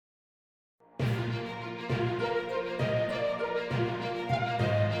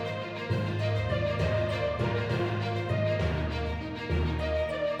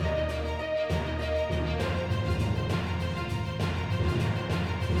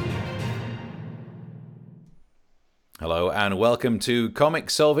Hello and welcome to Comic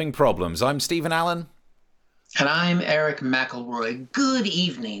Solving Problems. I'm Stephen Allen. And I'm Eric McElroy. Good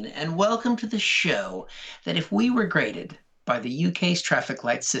evening, and welcome to the show that if we were graded by the UK's traffic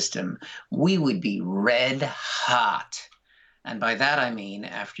light system, we would be red hot. And by that I mean,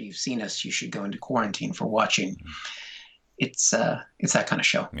 after you've seen us, you should go into quarantine for watching. It's that kind of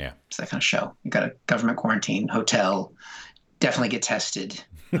show. Yeah. It's that kind of show. You got a government quarantine, hotel, definitely get tested.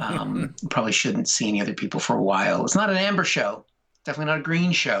 Probably shouldn't see any other people for a while. It's not an amber show. Definitely not a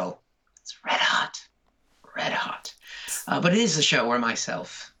green show. It's red hot. Red hot. But it is a show where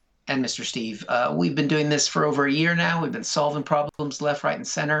myself and Mr. Steve, we've been doing this for over a year now. We've been solving problems left, right, and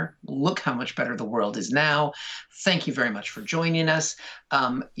center. Look how much better the world is now. Thank you very much for joining us.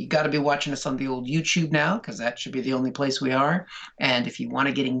 You got to be watching us on the old YouTube now, because that should be the only place we are. And if you want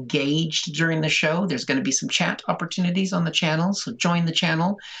to get engaged during the show, there's going to be some chat opportunities on the channel. So join the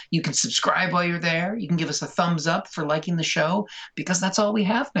channel. You can subscribe while you're there. You can give us a thumbs up for liking the show, because that's all we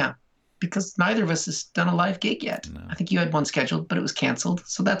have now. Because neither of us has done a live gig yet. No. I think you had one scheduled, but it was canceled.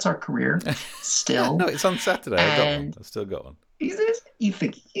 So that's our career still. No, it's on Saturday. I got one. I've still got one. You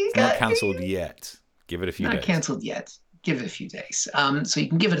think it's not cancelled yet. Give it a few days. Not cancelled yet. Give it a few days. So you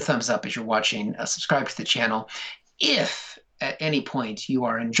can give it a thumbs up as you're watching. Subscribe to the channel. If at any point you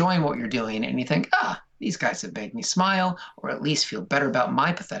are enjoying what you're doing and you think, these guys have made me smile, or at least feel better about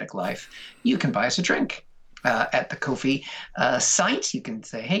my pathetic life, you can buy us a drink. At the Ko-fi site, you can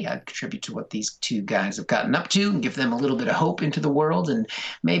say, hey, I'd contribute to what these two guys have gotten up to and give them a little bit of hope into the world, and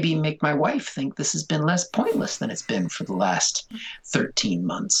maybe make my wife think this has been less pointless than it's been for the last 13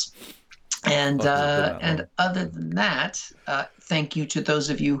 months. And other than that, thank you to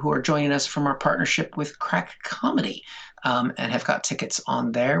those of you who are joining us from our partnership with Crack Comedy and have got tickets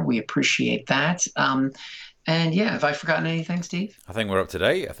on there. We appreciate that. And yeah, have I forgotten anything, Steve? I think we're up to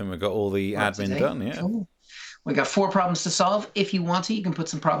date. I think we've got all the admin done. Yeah. Cool. We got 4 problems to solve. If you want to, you can put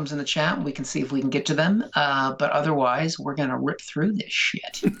some problems in the chat and we can see if we can get to them. But otherwise, we're going to rip through this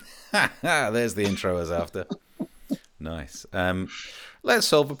shit. There's the intro as after. Nice. Let's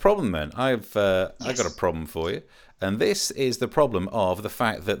solve a problem then. I've got a problem for you. And this is the problem of the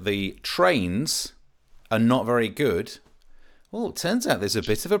fact that the trains are not very good. Well, it turns out there's a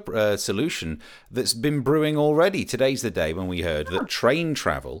bit of a solution that's been brewing already. Today's the day when we heard that train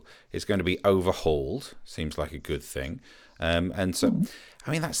travel is going to be overhauled. Seems like a good thing. And so,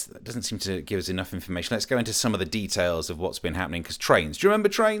 I mean, that doesn't seem to give us enough information. Let's go into some of the details of what's been happening. Because trains, do you remember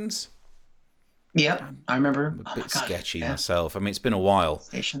trains? Yeah, I remember. I'm a bit sketchy myself. I mean, it's been a while.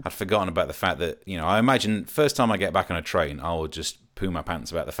 I'd forgotten about the fact that, I imagine first time I get back on a train, I will just poo my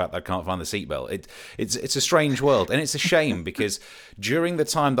pants about the fact that I can't find the seatbelt. It's a strange world, and it's a shame because during the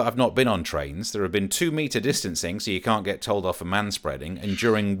time that I've not been on trains, there have been 2-meter distancing, so you can't get told off for manspreading, and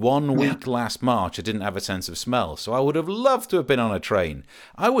during 1 week last March, I didn't have a sense of smell, so I would have loved to have been on a train.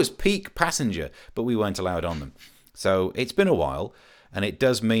 I was peak passenger, but we weren't allowed on them. So it's been a while. And it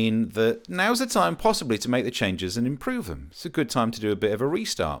does mean that now's the time possibly to make the changes and improve them. It's a good time to do a bit of a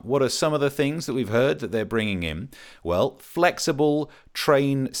restart. What are some of the things that we've heard that they're bringing in? Well, flexible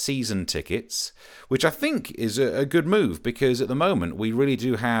train season tickets, which I think is a good move because at the moment we really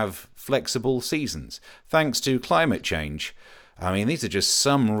do have flexible seasons, thanks to climate change. I mean, these are just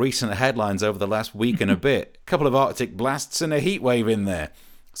some recent headlines over the last week and a bit. A couple of Arctic blasts and a heat wave in there.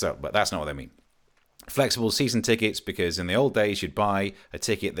 But that's not what they mean. Flexible season tickets, because in the old days you'd buy a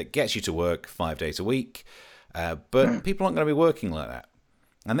ticket that gets you to work 5 days a week, but people aren't going to be working like that.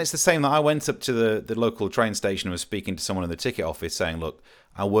 And it's the same that I went up to the local train station and was speaking to someone in the ticket office saying, look,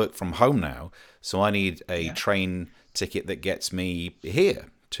 I work from home now, so I need a train ticket that gets me here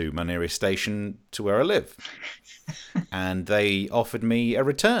to my nearest station to where I live. And they offered me a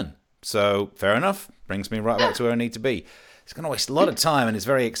return. So fair enough, brings me right back to where I need to be. It's going to waste a lot of time and it's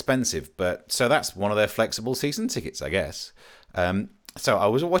very expensive, but so that's one of their flexible season tickets, I guess. So I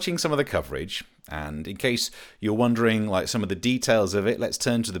was watching some of the coverage, and in case you're wondering like some of the details of it, let's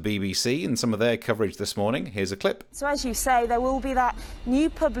turn to the BBC and some of their coverage this morning. Here's a clip. So as you say, there will be that new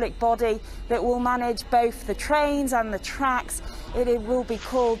public body that will manage both the trains and the tracks. It will be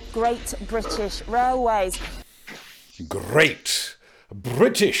called Great British Railways. Great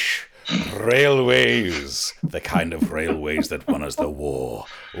British Railways, the kind of railways that won us the war.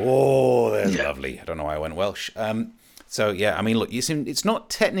 Oh, they're lovely. I don't know why I went Welsh. So, yeah, I mean, look, it's not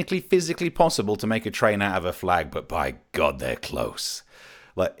technically physically possible to make a train out of a flag, but by God, they're close.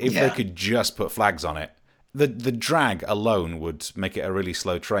 Like, if they could just put flags on it, the drag alone would make it a really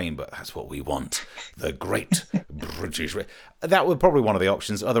slow train, but that's what we want. The Great British... That would probably one of the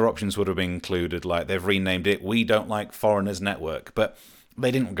options. Other options would have been included, like they've renamed it We Don't Like Foreigners Network. But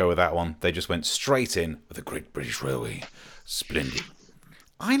They didn't go with that one. They just went straight in with the Great British Railway. Splendid.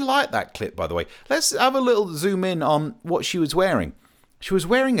 I like that clip, by the way. Let's have a little zoom in on what she was wearing. She was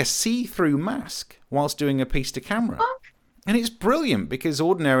wearing a see-through mask whilst doing a piece to camera. And it's brilliant because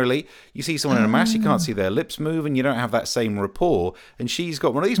ordinarily you see someone in a mask, you can't see their lips move and you don't have that same rapport. And she's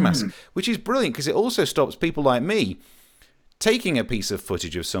got one of these masks, which is brilliant because it also stops people like me taking a piece of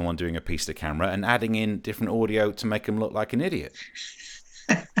footage of someone doing a piece to camera and adding in different audio to make them look like an idiot.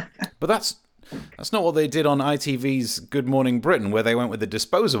 But that's not what they did on ITV's Good Morning Britain, where they went with a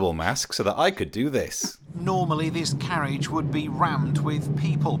disposable mask so that I could do this. Normally this carriage would be rammed with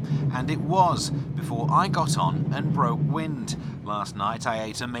people, and it was, before I got on and broke wind. Last night I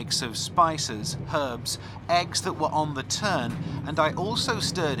ate a mix of spices, herbs, eggs that were on the turn, and I also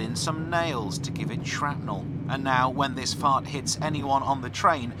stirred in some nails to give it shrapnel. And now when this fart hits anyone on the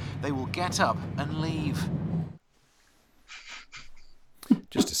train, they will get up and leave.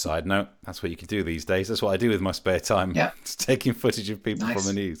 Just a side note, that's what you can do these days. That's what I do with my spare time. Yeah. It's taking footage of people from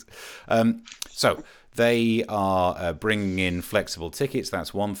the news. So they are bringing in flexible tickets.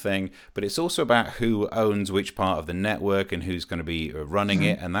 That's one thing. But it's also about who owns which part of the network and who's going to be running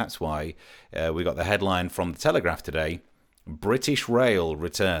it. And that's why we got the headline from the Telegraph today, British Rail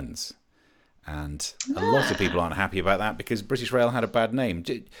returns. And a lot of people aren't happy about that because British Rail had a bad name.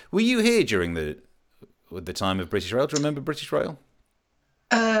 Were you here during the time of British Rail? Do you remember British Rail?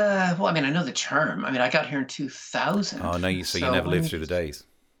 Well, I mean, I know the term. I mean, I got here in 2000. Oh, no, so you never lived through the days.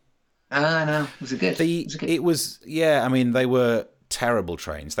 No. Was it good? It was, yeah, I mean, they were terrible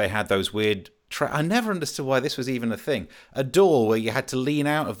trains. They had those weird... I never understood why this was even a thing. A door where you had to lean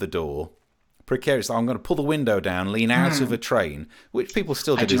out of the door. Precarious. I'm going to pull the window down, lean out of a train, which people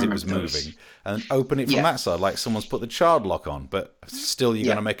still did as it was moving, and open it from that side, like someone's put the child lock on, but still you're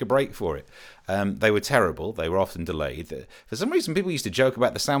going to make a break for it. They were terrible. They were often delayed. For some reason, people used to joke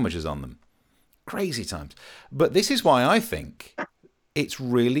about the sandwiches on them. Crazy times. But this is why I think it's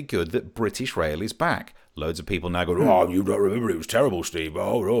really good that British Rail is back. Loads of people now go, oh, you don't remember, it was terrible, Steve.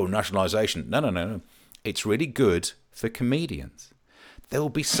 Oh, nationalisation. No. It's really good for comedians. There will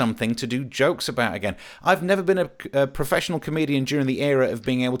be something to do jokes about again. I've never been a professional comedian during the era of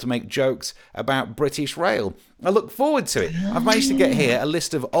being able to make jokes about British Rail. I look forward to it. I've managed to get here a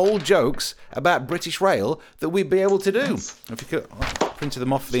list of old jokes about British Rail that we'd be able to do. If you could print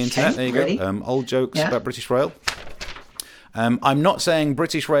them off the internet, there you go. Old jokes about British Rail. I'm not saying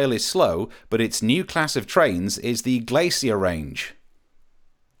British Rail is slow, but its new class of trains is the Glacier Range.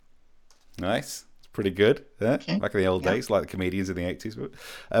 Nice. Pretty good, like in the old days, like the comedians in the 80s.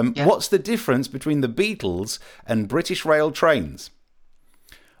 What's the difference between the Beatles and British Rail trains?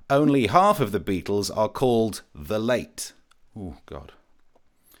 Only half of the Beatles are called the Late. Oh, God.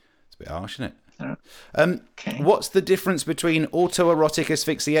 It's a bit harsh, isn't it? What's the difference between autoerotic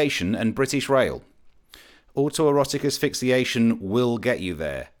asphyxiation and British Rail? Autoerotic asphyxiation will get you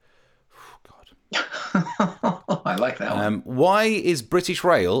there. I like that one. Why is British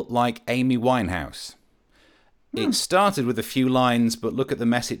Rail like Amy Winehouse? It started with a few lines, but look at the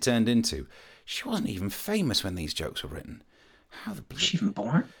mess it turned into. She wasn't even famous when these jokes were written. How the was she even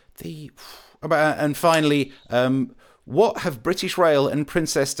born? And finally, what have British Rail and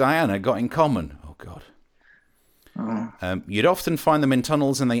Princess Diana got in common? Oh, God. You'd often find them in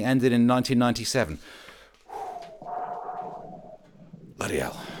tunnels, and they ended in 1997. Bloody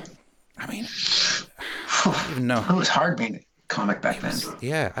hell. I mean... I don't even know. It was hard being a comic back then.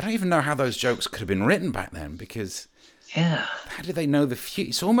 Yeah, I don't even know how those jokes could have been written back then because... Yeah. How did they know the future?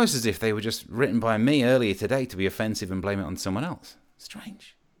 It's almost as if they were just written by me earlier today to be offensive and blame it on someone else.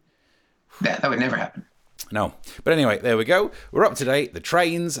 Strange. Yeah, that would never happen. No. But anyway, there we go. We're up to date. The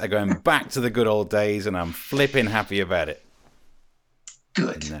trains are going back to the good old days and I'm flipping happy about it.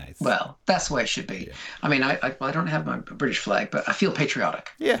 Good. Nice. Well, that's the way it should be. Yeah. I mean, I don't have my British flag, but I feel patriotic.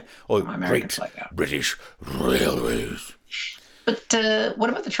 Yeah. Or my American flag out. British Railways. But what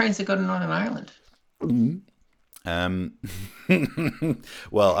about the trains that go to Northern Ireland?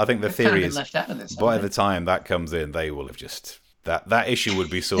 Well, I think the theory is left out of this, by the time that comes in, they will have just that issue would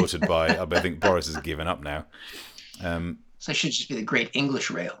be sorted by. I think Boris has given up now. So it should just be the Great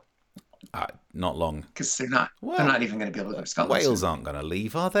English Rail. Not long. Because they're not even going to be able to go to Scotland. Wales aren't going to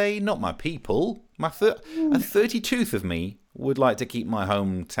leave, are they? Not my people. A 32th of me would like to keep my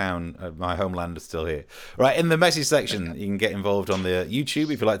hometown, my homeland still here. Right, in the message section, you can get involved on the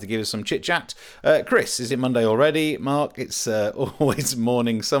YouTube if you'd like to give us some chit-chat. Chris, is it Monday already? Mark, it's always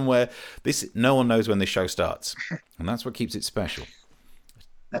morning somewhere. No one knows when this show starts, and that's what keeps it special.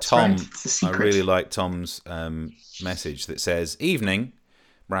 That's Tom, right. It's a secret. I really like Tom's message that says, evening...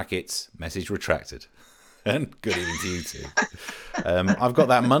 brackets, message retracted. And good evening to you too. I've got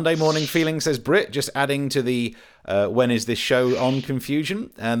that Monday morning feeling, says Britt, just adding to the when is this show on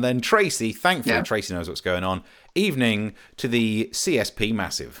confusion. And then Tracy, thankfully Tracy knows what's going on. Evening to the CSP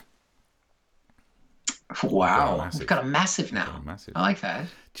Massive. Wow, we've got a massive now. I like that.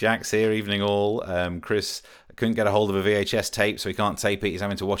 Jack's here, evening all. Chris couldn't get a hold of a VHS tape, so he can't tape it. He's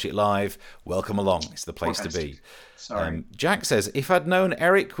having to watch it live. Welcome along. It's the place to be. Sorry. Jack says, if I'd known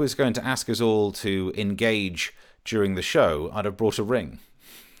Eric was going to ask us all to engage during the show, I'd have brought a ring.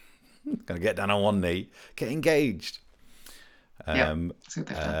 Gonna get down on one knee, get engaged.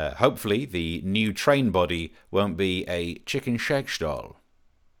 Hopefully, the new train body won't be a chicken shake stall.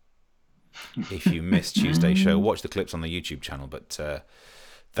 If you missed Tuesday's show, watch the clips on the YouTube channel. But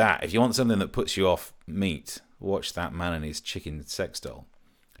if you want something that puts you off meat, watch that man and his chicken sex doll.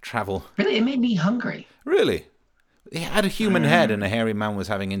 Travel. Really? It made me hungry. Really? It had a human head and a hairy man was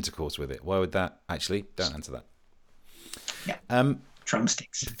having intercourse with it. Why would that? Actually, don't answer that. Yeah.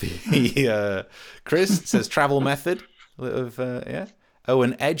 Drumsticks. Chris says travel method. Oh,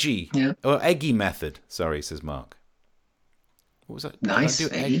 an edgy. Yeah. Oh, eggy method. Sorry, says Mark. What was that? Nice.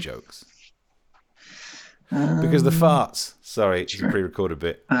 Did I do egg jokes? Because the farts. Sorry, it's a pre-recorded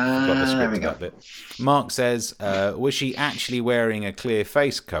bit. I've got the script of that bit. Mark says, was she actually wearing a clear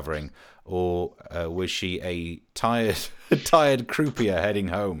face covering, or was she a tired croupier heading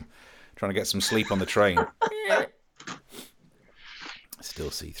home, trying to get some sleep on the train?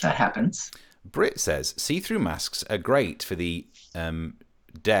 Still see-through. That happens. Britt says, see-through masks are great for the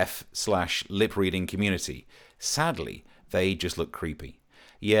deaf/lip-reading community. Sadly, they just look creepy.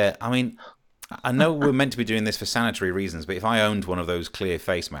 Yeah, I mean, I know we're meant to be doing this for sanitary reasons, but if I owned one of those clear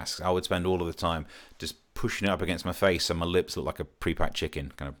face masks, I would spend all of the time just pushing it up against my face so my lips look like a pre-packed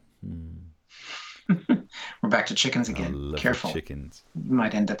chicken. Kind of. We're back to chickens again. Careful. Chickens. You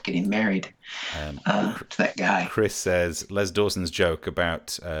might end up getting married to that guy. Chris says, Les Dawson's joke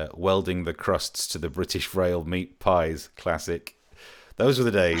about welding the crusts to the British rail meat pies. Classic. Those were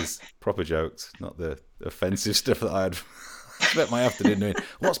the days. Proper jokes, not the offensive stuff that I had spent my afternoon doing.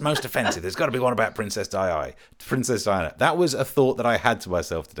 What's most offensive? There's got to be one about Princess Diana. That was a thought that I had to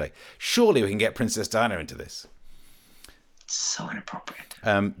myself today. Surely we can get Princess Diana into this. So inappropriate.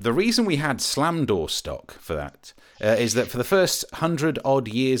 The reason we had slam door stock for that is that for the first 100-odd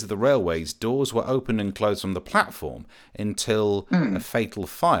years of the railways, doors were opened and closed from the platform until a fatal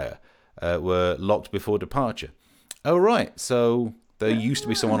fire were locked before departure. Oh, right. So there used to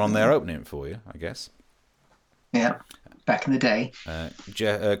be someone on there opening it for you, I guess. Yeah, back in the day.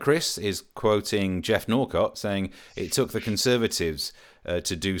 Chris is quoting Jeff Norcott, saying it took the Conservatives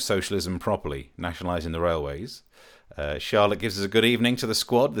to do socialism properly, nationalising the railways. Charlotte gives us a good evening to the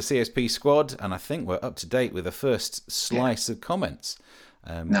squad, the CSP squad, and I think we're up to date with the first slice of comments.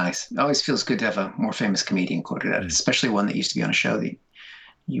 Nice. It always feels good to have a more famous comedian quoted out, especially one that used to be on a show that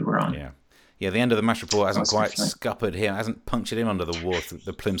you were on. Yeah, the end of the match report hasn't quite scuppered him, hasn't punctured him under the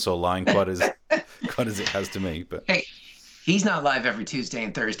Plimsoll line quite as it has to me. But hey, he's not live every Tuesday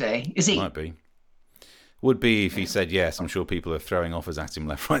and Thursday, is he? Might be. Would be if he said yes. I'm sure people are throwing offers at him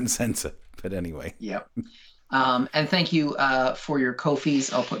left, right, and centre. But anyway. Yep. And thank you for your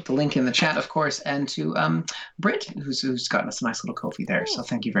Ko-fis. I'll put the link in the chat, of course, and to Britt, who's gotten us a nice little Ko-fi there. So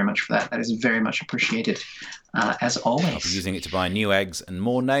thank you very much for that. That is very much appreciated, as always. I'll be using it to buy new eggs and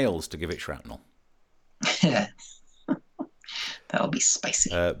more nails to give it shrapnel. That'll be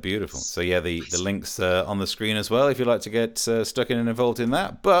spicy. Beautiful. So yeah, the link's on the screen as well if you'd like to get stuck in and involved in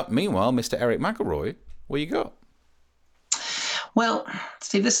that. But meanwhile, Mr. Eric McElroy, what you got? Well,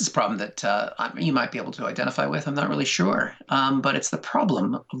 Steve, this is a problem that you might be able to identify with. I'm not really sure. But it's the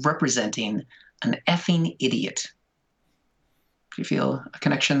problem of representing an effing idiot. Do you feel a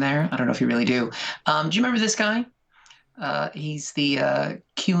connection there? I don't know if you really do. Do you remember this guy? He's the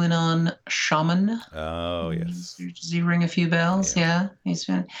QAnon shaman. Oh, yes. Does he ring a few bells? Yeah.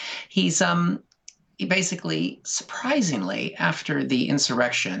 He basically, surprisingly, after the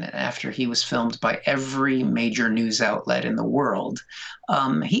insurrection, after he was filmed by every major news outlet in the world,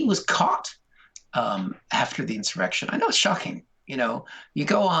 he was caught after the insurrection. I know it's shocking. You know, you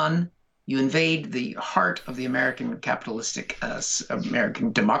go on, you invade the heart of the American capitalistic,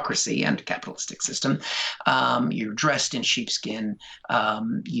 American democracy and capitalistic system. You're dressed in sheepskin.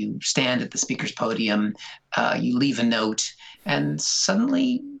 You stand at the speaker's podium. You leave a note. And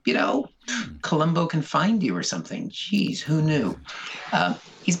suddenly, you know, Columbo can find you or something. Jeez, who knew?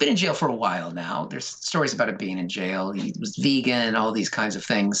 He's been in jail for a while now. There's stories about him being in jail. He was vegan, all these kinds of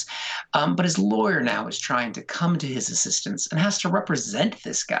things. But his lawyer now is trying to come to his assistance and has to represent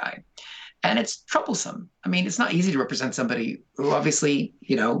this guy. And it's troublesome. I mean, it's not easy to represent somebody who obviously,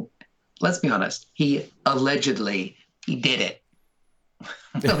 you know, let's be honest. He did it.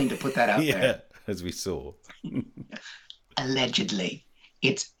 I'm willing to put that out there. As we saw. Allegedly.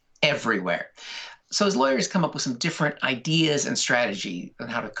 It's everywhere. So his lawyers come up with some different ideas and strategy on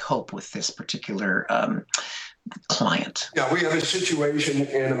how to cope with this particular client. Yeah, we have a situation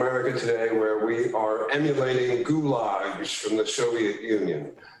in America today where we are emulating gulags from the Soviet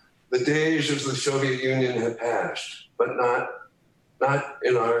Union. The days of the Soviet Union have passed, but not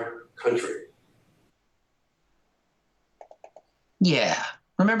in our country. Yeah.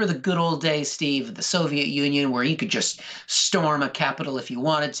 Remember the good old days, Steve, of the Soviet Union, where you could just storm a capital if you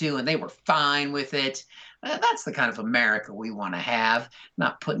wanted to, and they were fine with it? That's the kind of America we want to have,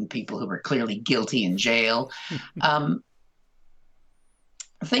 not putting people who are clearly guilty in jail. The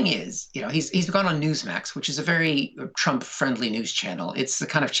thing is, he's gone on Newsmax, which is a very Trump-friendly news channel. It's the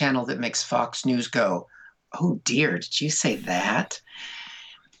kind of channel that makes Fox News go, oh dear, did you say that?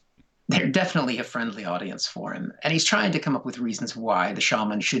 They're definitely a friendly audience for him. And he's trying to come up with reasons why the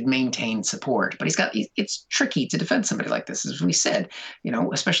shaman should maintain support. But it's tricky to defend somebody like this, as we said,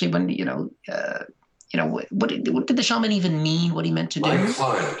 especially when, what did the shaman even mean, what he meant to do? My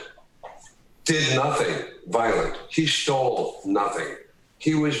client did nothing violent. He stole nothing.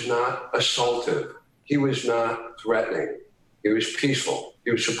 He was not assaultive. He was not threatening. He was peaceful.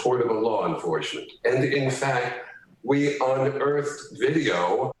 He was supportive of law enforcement. And in fact, we unearthed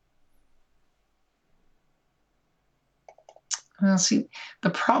video. Well, see, the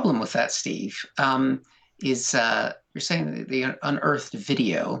problem with that, Steve, is you're saying that the unearthed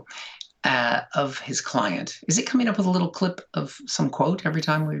video of his client. Is it coming up with a little clip of some quote every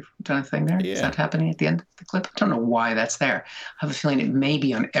time we've done a thing there? Yeah. Is that happening at the end of the clip? I don't know why that's there. I have a feeling it may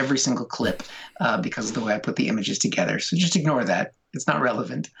be on every single clip because of the way I put the images together. So just ignore that. It's not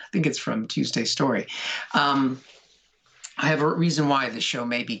relevant. I think it's from Tuesday's story. I have a reason why this show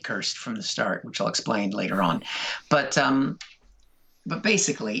may be cursed from the start, which I'll explain later on. But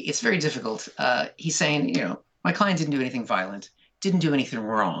basically, it's very difficult. He's saying, my client didn't do anything violent, didn't do anything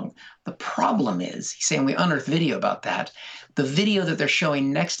wrong. The problem is, he's saying we unearthed video about that. The video that they're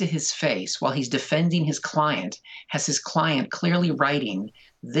showing next to his face while he's defending his client has his client clearly writing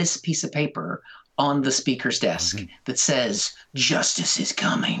this piece of paper on the speaker's desk that says, justice is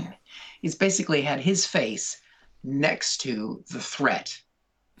coming. He's basically had his face next to the threat.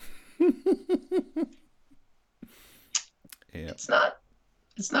 Yeah.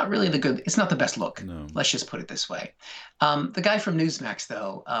 It's not really it's not the best look. No. Let's just put it this way. The guy from Newsmax,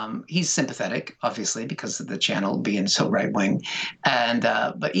 though, he's sympathetic, obviously, because of the channel being so right-wing.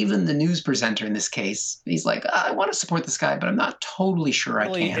 But even the news presenter in this case, he's like, I want to support this guy, but I'm not totally sure I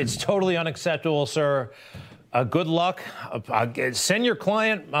can. It's totally unacceptable, sir. Good luck. Send your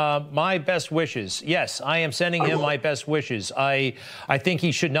client my best wishes. Yes, I am sending him my best wishes. I think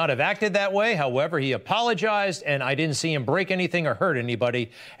he should not have acted that way. However, he apologized, and I didn't see him break anything or hurt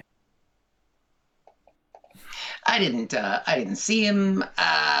anybody. I didn't see him.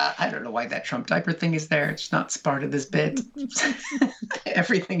 I don't know why that Trump diaper thing is there. It's not part of this bit.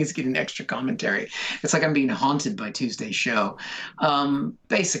 Everything is getting extra commentary. It's like I'm being haunted by Tuesday's show.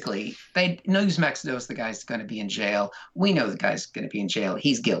 Basically, Newsmax knows the guy's going to be in jail. We know the guy's going to be in jail.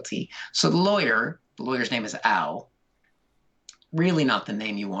 He's guilty. So the lawyer's name is Al. Really not the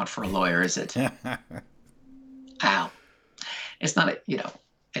name you want for a lawyer, is it? Al. It's not,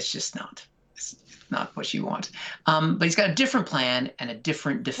 it's just not. Not what you want. But he's got a different plan and a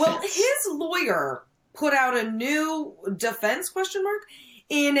different defense. Well, his lawyer put out a new defense,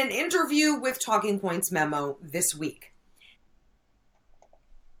 in an interview with Talking Points Memo this week.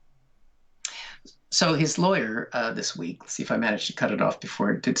 So his lawyer this week, let's see if I managed to cut it off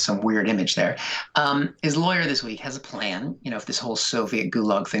before it did some weird image there. His lawyer this week has a plan, if this whole Soviet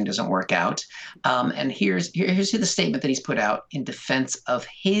gulag thing doesn't work out. And here's the statement that he's put out in defense of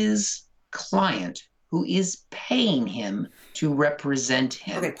his client who is paying him to represent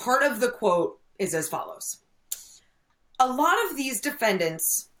him. Okay, part of the quote is as follows. A lot of these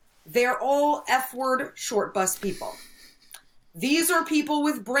defendants, they're all F-word short bus people. These are people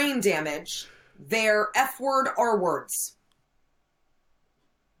with brain damage. They're F-word R-words.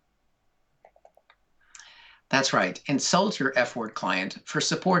 That's right. Insult your F-word client for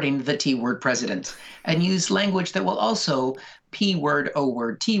supporting the T-word president and use language that will also P-word,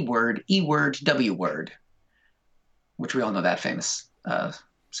 O-word, T-word, E-word, W-word, which we all know that famous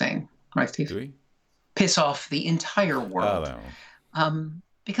saying, right, Steve? Do we? Piss off the entire world. Oh, no.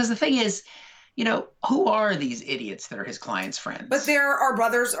 Because the thing is, who are these idiots that are his client's friends? But they're our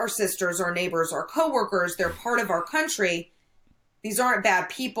brothers, our sisters, our neighbors, our coworkers. They're part of our country. These aren't bad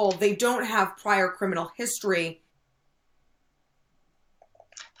people. They don't have prior criminal history.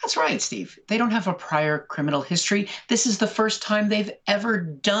 That's right, Steve. They don't have a prior criminal history. This is the first time they've ever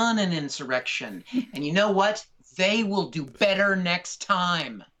done an insurrection. And you know what? They will do better next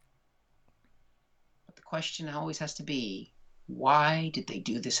time. But the question always has to be, why did they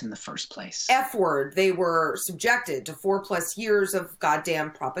do this in the first place? F-word. They were subjected to 4+ years of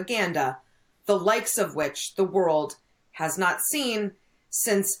goddamn propaganda, the likes of which the world has not seen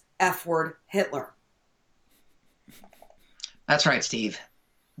since F-word Hitler. That's right, Steve.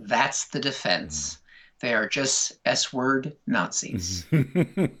 That's the defense. They are just S-word Nazis.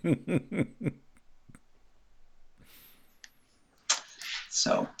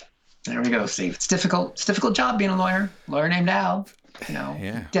 So there we go, Steve. It's difficult. It's a difficult job being a lawyer. Lawyer named Al. You know,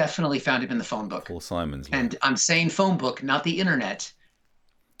 Yeah. definitely found him in the phone book. Paul Simon's. And I'm saying phone book, not the internet.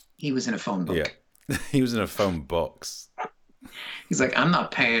 He was in a phone book. Yeah. He was in a phone box. He's like, I'm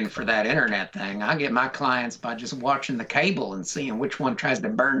not paying for that internet thing. I get my clients by just watching the cable and seeing which one tries to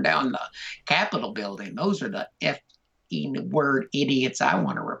burn down the Capitol building. Those are the F-word idiots I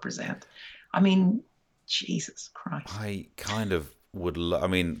want to represent. I mean, Jesus Christ. I kind of would. I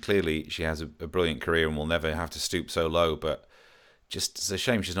mean, clearly she has a brilliant career and will never have to stoop so low. But just it's a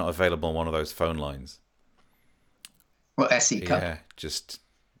shame she's not available on one of those phone lines. Well, SE Cup. Yeah, just.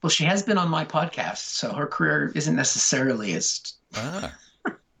 Well, she has been on my podcast, so her career isn't necessarily as.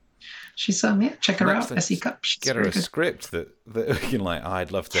 She's yeah, check her out. SE Cup. She's get her a script that we can like.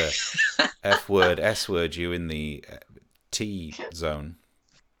 I'd love to F-word, S-word you in the T zone.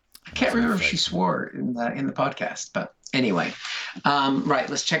 I can't remember if she swore in the podcast, but anyway, right.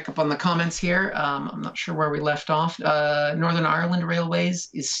 Let's check up on the comments here. I'm not sure where we left off. Northern Ireland Railways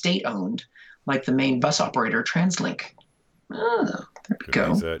is state-owned, like the main bus operator TransLink. Oh, there we go.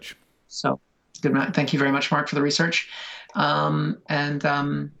 Research. So good. Thank you very much, Mark, for the research. They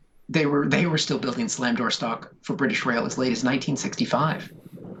were still building slam door stock for British Rail as late as 1965.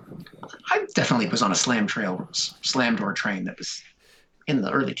 I definitely was on a slam door train that was in the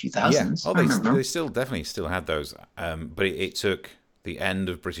early 2000s. Yeah, I remember. they definitely still had those, but it took the end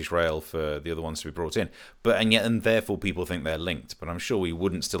of British Rail for the other ones to be brought in. And therefore people think they're linked. But I'm sure we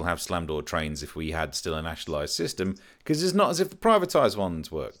wouldn't still have slam door trains if we had still a nationalised system, because it's not as if the privatised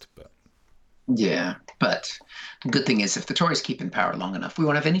ones worked. But yeah, but the good thing is if the Tories keep in power long enough, we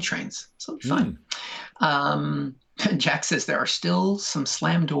won't have any trains. So it'll be fine. Jack says there are still some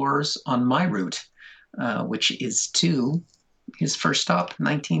slam doors on my route, which is to his first stop,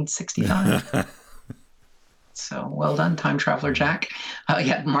 1965. So well done, time traveler Jack.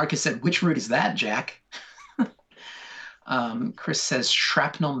 Yeah, Marcus said, which route is that, Jack? Chris says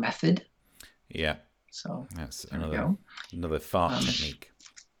shrapnel method. Yeah. So that's another fart technique.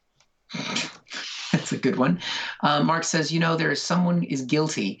 That's a good one. Mark says, there is someone is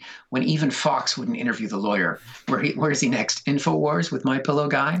guilty when even Fox wouldn't interview the lawyer. Where is he next? InfoWars with My Pillow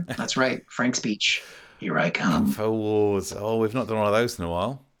guy? That's right. Frank Speech. Here I come. InfoWars. Oh, we've not done one of those in a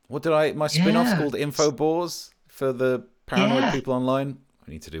while. What did my spin-off's called InfoBores for the paranoid people online?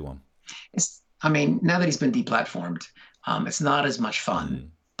 I need to do one. Now that he's been deplatformed, it's not as much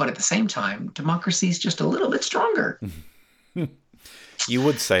fun. But at the same time, democracy's just a little bit stronger. You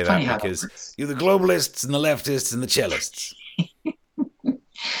would say that because you're the globalists and the leftists and the cellists.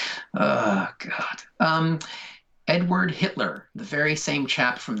 Oh, God. Edward Hitler, the very same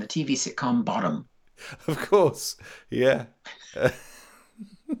chap from the TV sitcom Bottom. Of course. Yeah.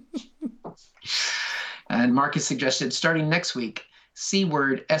 And Marcus suggested starting next week,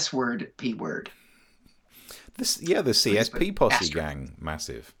 C-word, S-word, P-word. The CSP posse gang,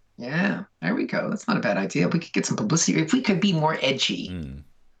 massive. Yeah, there we go. That's not a bad idea. We could get some publicity. If we could be more edgy,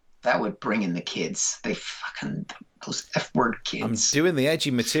 that would bring in the kids. Those F-word kids. I'm doing the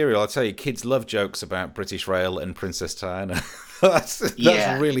edgy material. I'll tell you, kids love jokes about British Rail and Princess Diana. that's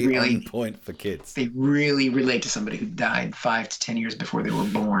really on point for kids. They really relate to somebody who died 5 to 10 years before they were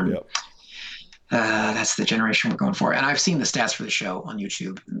born. Yep. That's the generation we're going for. And I've seen the stats for the show on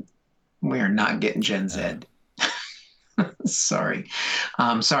YouTube. We are not getting Gen Z. Sorry.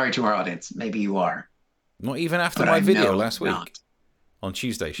 Sorry to our audience. Maybe you are. Not even after my video last week. Not. On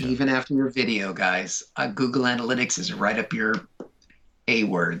Tuesday show. Even after your video, guys. Google Analytics is right up your A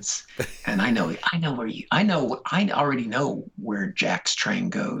words. And I already know where Jack's train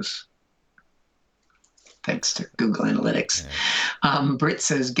goes. Thanks to Google Analytics. Yeah. Britt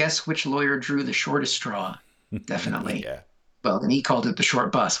says, guess which lawyer drew the shortest straw? Definitely. Yeah. Well, and he called it the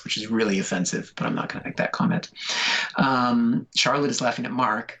short bus, which is really offensive, but I'm not going to make that comment. Charlotte is laughing at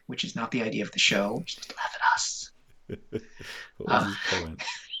Mark, which is not the idea of the show. She's supposed to laugh at us. What was his comment?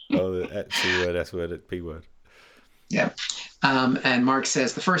 The C-word, S-word, P-word. Yeah. And Mark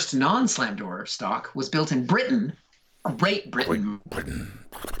says the first non-slam door stock was built in Britain. Great Britain.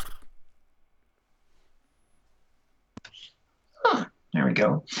 we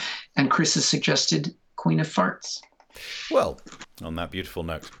go. And Chris has suggested Queen of Farts. Well, on that beautiful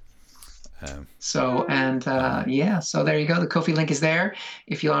note. So there you go. The Ko-fi link is there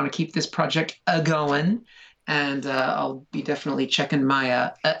if you want to keep this project going. And I'll be definitely checking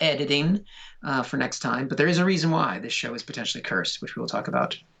my editing for next time. But there is a reason why this show is potentially cursed, which we will talk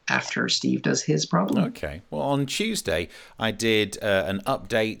about after Steve does his problem. Okay. Well, on Tuesday, I did an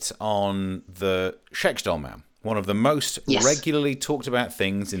update on the Shexdoll Man. One of the most regularly talked about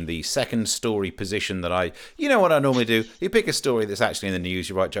things in the second story position that you know what I normally do? You pick a story that's actually in the news,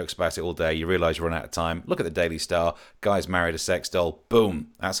 you write jokes about it all day, you realise you run out of time, look at the Daily Star, guy's married a sex doll, boom,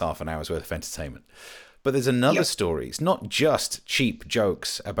 that's half an hour's worth of entertainment. But there's another story. It's not just cheap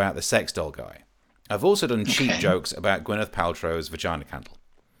jokes about the sex doll guy. I've also done cheap jokes about Gwyneth Paltrow's vagina candle.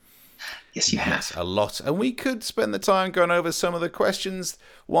 Yes, you have. Yes, a lot. And we could spend the time going over some of the questions.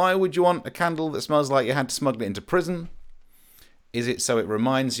 Why would you want a candle that smells like you had to smuggle it into prison? Is it so it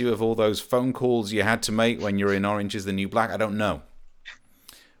reminds you of all those phone calls you had to make when you're in Orange is the New Black? I don't know.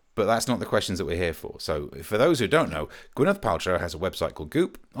 But that's not the questions that we're here for. So for those who don't know, Gwyneth Paltrow has a website called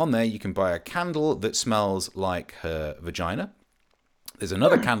Goop. On there, you can buy a candle that smells like her vagina. There's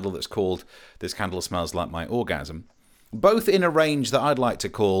another candle that's called This Candle Smells Like My Orgasm. Both in a range that I'd like to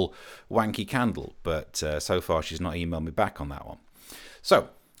call Wanky Candle, but so far she's not emailed me back on that one. So,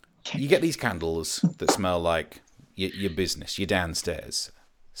 you get these candles that smell like your business, your downstairs.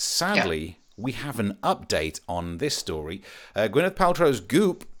 Sadly, we have an update on this story. Gwyneth Paltrow's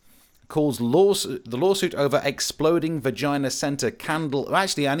Goop calls the lawsuit over exploding vagina center candle.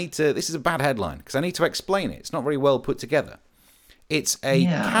 Actually, this is a bad headline, because I need to explain it. It's not very well put together. It's a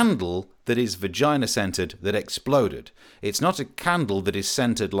candle that is vagina-centered that exploded. It's not a candle that is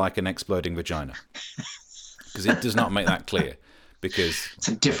centered like an exploding vagina. Because it does not make that clear. Because it's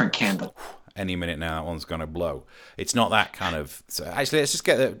a different candle. Any minute now, that one's going to blow. It's not that kind of... So actually, let's just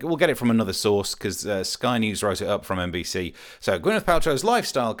we'll get it from another source, because Sky News wrote it up from NBC. So, Gwyneth Paltrow's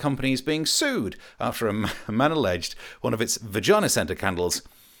lifestyle company is being sued after a man alleged one of its vagina-centered candles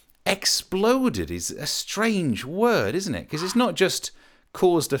exploded. Is a strange word, isn't it? Because it's not just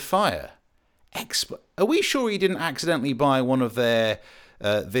caused a fire. Are we sure he didn't accidentally buy one of their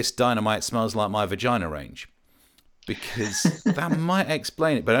This Dynamite Smells Like My Vagina range? Because that might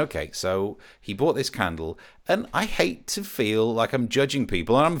explain it. But okay, so he bought this candle, and I hate to feel like I'm judging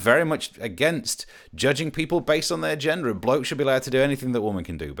people, and I'm very much against judging people based on their gender. A bloke should be allowed to do anything that a woman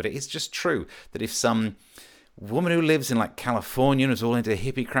can do. But it is just true that if some woman who lives in like California and is all into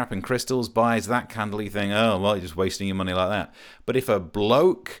hippie crap and crystals buys that candle, you think, oh, well, you're just wasting your money like that. But if a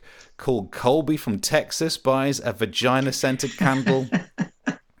bloke called Colby from Texas buys a vagina-scented candle,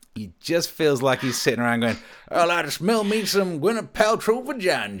 he just feels like he's sitting around going, I'll have to smell me some Gwyneth Paltrow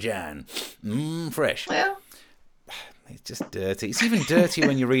vagina. Fresh. Well, it's just dirty. It's even dirty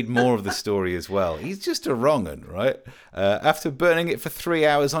when you read more of the story as well. He's just a wrong 'un, right? After burning it for 3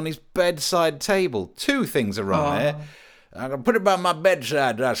 hours on his bedside table. Two things are wrong there. I can put it by my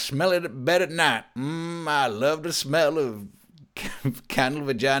bedside. I smell it at bed at night. I love the smell of candle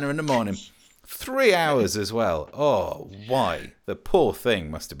vagina in the morning. 3 hours as well. Oh, why? The poor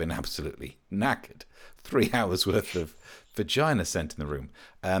thing must have been absolutely knackered. 3 hours worth of vagina scent in the room.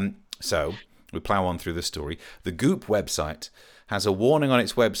 So we plough on through the story. The Goop website has a warning on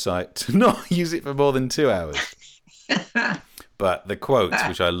its website to not use it for more than 2 hours. But the quotes,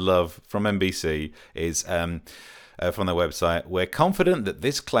 which I love from NBC, is from their website, we're confident that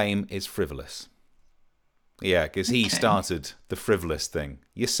this claim is frivolous. Yeah, because he started the frivolous thing.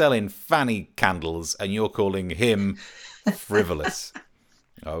 You're selling fanny candles and you're calling him frivolous.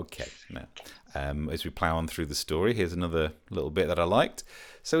 Okay, now, as we plough on through the story, here's another little bit that I liked.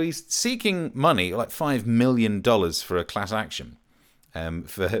 So he's seeking money, like $5 million for a class action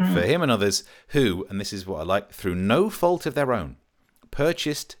for him and others who, and this is what I like, through no fault of their own,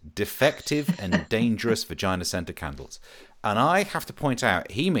 purchased defective and dangerous vagina center candles. And I have to point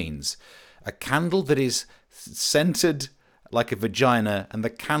out, he means a candle that is scented like a vagina and the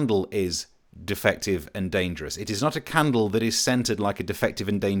candle is defective and dangerous. It is not a candle that is scented like a defective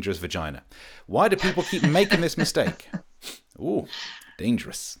and dangerous vagina. Why do people keep making this mistake? Ooh,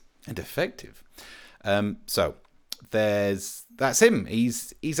 dangerous and defective. So that's him.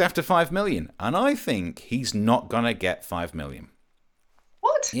 He's after 5 million, and I think he's not gonna get 5 million.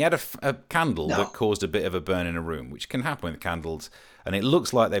 What? He had a candle that caused a bit of a burn in a room, which can happen with candles, and it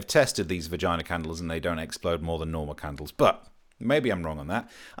looks like they've tested these vagina candles and they don't explode more than normal candles. But maybe I'm wrong on that.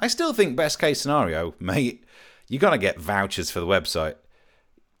 I still think best case scenario, mate, you're gonna get vouchers for the website.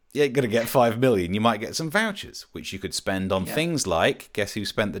 You're going to get 5 million. You might get some vouchers, which you could spend on things like, guess who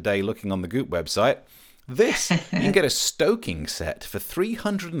spent the day looking on the Goop website? This, you can get a stoking set for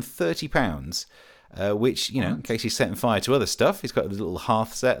 £330, which, in case he's setting fire to other stuff, he's got a little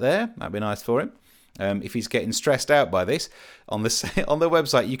hearth set there. That'd be nice for him. If he's getting stressed out by this, on the on their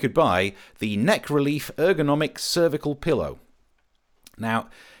website, you could buy the Neck Relief Ergonomic Cervical Pillow. Now,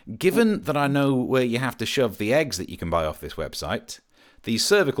 given that I know where you have to shove the eggs that you can buy off this website, the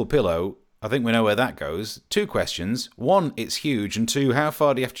cervical pillow, I think we know where that goes. 2 questions. 1, it's huge, and 2, how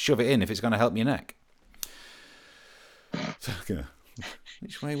far do you have to shove it in if it's going to help your neck?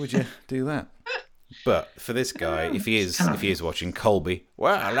 Which way would you do that? But for this guy, if he is watching Colby,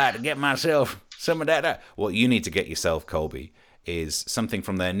 well, I'd like to get myself some of that. What you need to get yourself, Colby, is something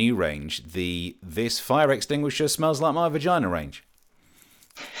from their new range, This Fire Extinguisher Smells Like My Vagina range.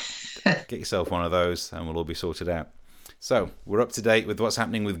 Get yourself one of those and we'll all be sorted out. So, we're up to date with what's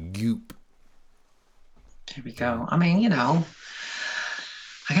happening with Goop. There we go. I mean, I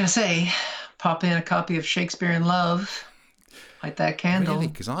gotta say, pop in a copy of Shakespeare in Love. Light that candle. Really?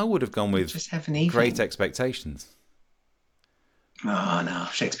 Because I would have gone with just have an evening. Great Expectations. Oh, no.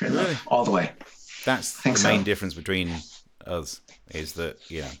 Shakespeare in Love. All the way. That's the main difference between us, is that,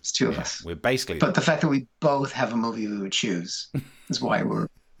 it's 2 of us. We're basically... But the fact that we both have a movie we would choose is why we're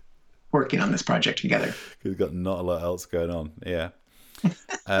working on this project together. We've got not a lot else going on. Yeah.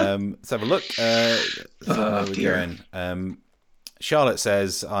 Let's have a look. Where we going? Charlotte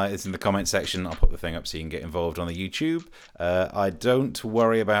says, it's in the comment section. I'll put the thing up so you can get involved on the YouTube. I don't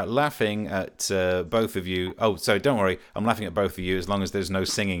worry about laughing at both of you. Oh, so don't worry. I'm laughing at both of you as long as there's no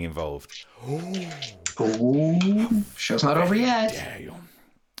singing involved. Oh, show's not over yet.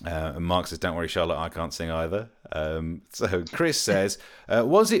 And Mark says, don't worry, Charlotte, I can't sing either. So Chris says,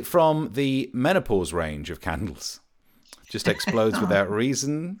 was it from the menopause range of candles? Just explodes without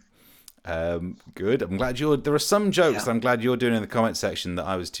reason. Good. I'm glad there are some jokes that I'm glad you're doing in the comment section that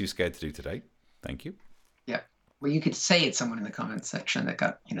I was too scared to do today. Thank you. Yeah. Well, you could say it's someone in the comment section that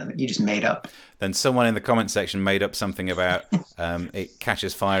got, that you just made up. Then someone in the comment section made up something about it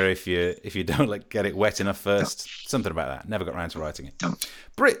catches fire if you don't get it wet enough first. Don't. Something about that. Never got around to writing it.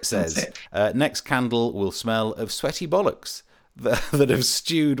 Britt says, next candle will smell of sweaty bollocks that have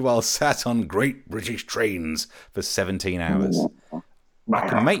stewed while sat on Great British trains for 17 hours. I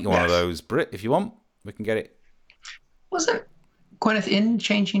can make you one of those, Britt, if you want. We can get it. Wasn't Gwyneth in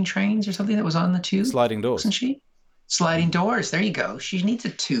Changing Trains or something that was on the tube? Sliding Doors. Wasn't she? Sliding Doors. There you go. She needs a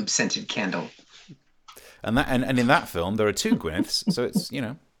tube-scented candle. And in that film, there are 2 Gwyneths, so it's,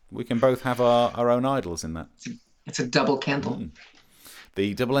 we can both have our own idols in that. It's a double candle.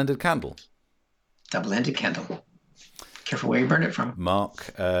 The double-ended candle. Double-ended candle. Careful where you burn it from.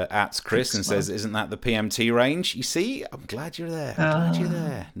 Mark at Chris and says, isn't that the PMT range? You see, I'm glad you're there. I'm glad you're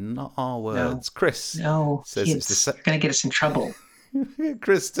there. Not our words. No, Chris says it's going to get us in trouble.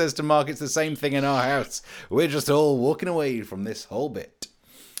 Chris says to Mark, it's the same thing in our house. We're just all walking away from this whole bit.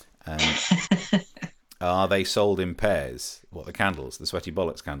 Are they sold in pairs? What, the candles? The sweaty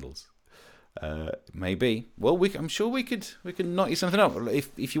bollocks candles? Maybe. Well, I'm sure we could knock you something up.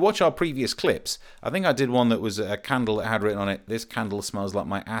 If you watch our previous clips, I think I did one that was a candle that had written on it, "This candle smells like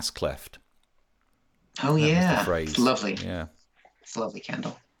my ass cleft." Oh, that was the phrase. It's lovely. Yeah. It's a lovely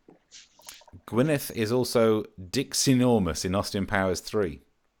candle. Gwyneth is also Dixinormous in Austin Powers 3.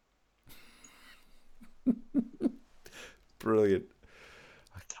 Brilliant.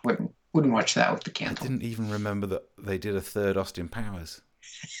 I wouldn't watch that with the candle. I didn't even remember that they did a third Austin Powers.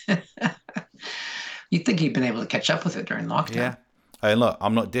 You'd think he'd been able to catch up with it during lockdown. Yeah. And look,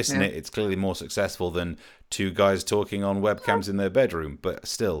 I'm not dissing it. It's clearly more successful than 2 guys talking on webcams in their bedroom. But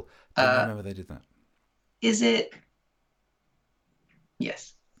still, I don't remember they did that. Is it?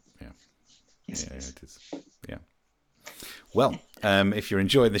 Yes. Yeah. Yes, yeah, it is. Yeah. Well, if you're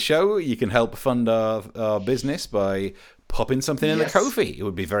enjoying the show, you can help fund our business by popping something in the Ko-fi. It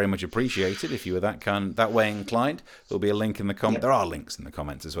would be very much appreciated if you were that way inclined. There'll be a link in the comment. There are links in the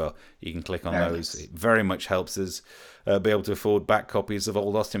comments as well. You can click on those. It very much helps us be able to afford back copies of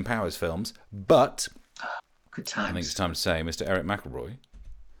old Austin Powers films. But good times. I think it's time to say, Mr. Eric McElroy,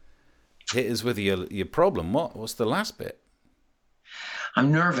 hit us with your problem. What's the last bit? I'm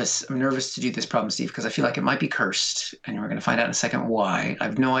nervous. I'm nervous to do this problem, Steve, because I feel like it might be cursed, and we're going to find out in a second why. I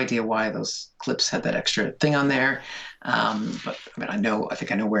have no idea why those clips had that extra thing on there, but I mean, I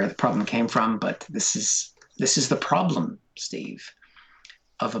think I know where the problem came from. But this is the problem, Steve,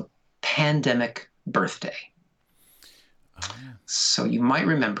 of a pandemic birthday. Oh, yeah. So you might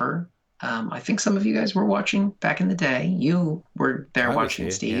remember. I think some of you guys were watching back in the day. You were there watching,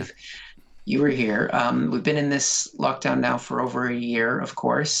 here, Steve. Yeah. You were here. We've been in this lockdown now for over a year, of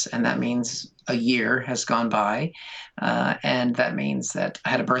course, and that means a year has gone by, and that means that I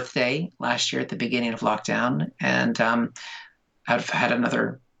had a birthday last year at the beginning of lockdown, and I'm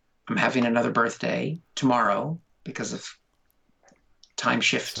having another birthday tomorrow because of time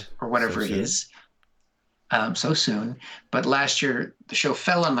shift or whatever it is. So soon. But last year the show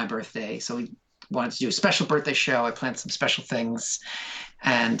fell on my birthday, so we wanted to do a special birthday show. I planned some special things,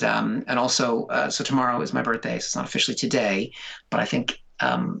 and also so tomorrow is my birthday. So it's not officially today, but I think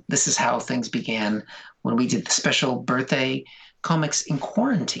this is how things began when we did the special birthday Comics in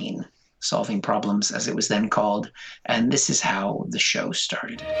Quarantine, Solving Problems as it was then called, and this is how the show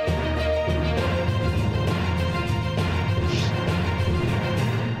started.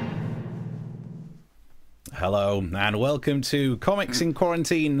 Hello, and welcome to Comics in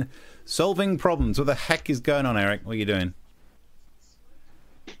Quarantine, Solving Problems. What the heck is going on, Eric? What are you doing?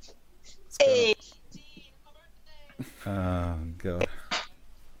 Hey. Oh, God.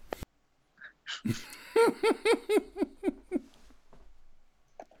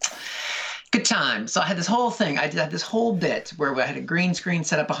 Good time. So I had this whole thing. I did this whole bit where I had a green screen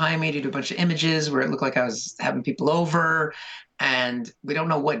set up behind me to do a bunch of images where it looked like I was having people over. And we don't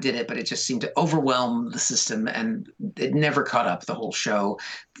know what did it, but it just seemed to overwhelm the system, and it never caught up the whole show.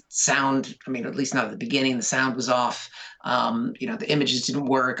 Sound, I mean, at least not at the beginning, the sound was off. The images didn't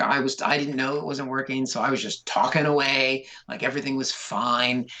work. I didn't know it wasn't working, so I was just talking away like everything was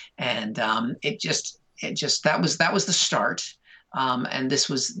fine. And that was the start. And this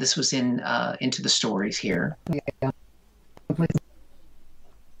was into the stories here. Yeah.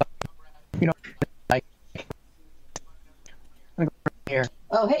 Here.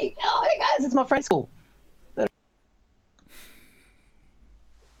 Oh hey guys, it's my friend school. It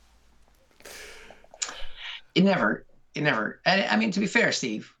never. I mean, to be fair,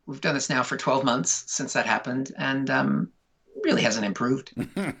 Steve, we've done this now for 12 months since that happened, and really hasn't improved.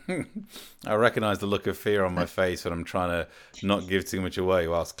 I recognize the look of fear on my face when I'm trying to not give too much away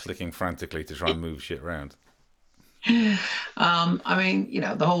whilst clicking frantically to try and move shit around. I mean,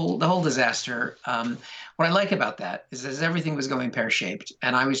 the whole disaster. What I like about that is as everything was going pear-shaped,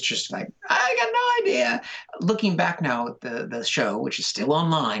 and I was just like, I got no idea. Looking back now at the show, which is still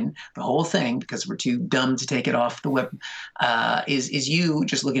online, the whole thing, because we're too dumb to take it off the web, is you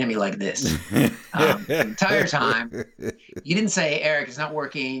just looking at me like this the entire time. You didn't say, Eric, it's not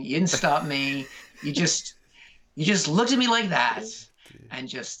working. You didn't stop me. You just looked at me like that. And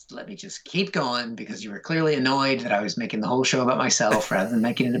just let me just keep going because you were clearly annoyed that I was making the whole show about myself rather than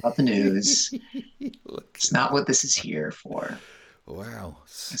making it about the news. It's not what this is here for. Wow.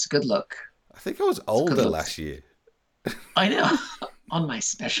 It's a good look. I think I was older last year. I know. On my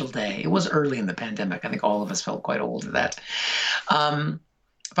special day. It was early in the pandemic. I think all of us felt quite old at that.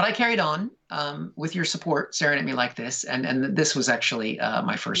 But I carried on with your support, staring at me like this. And this was actually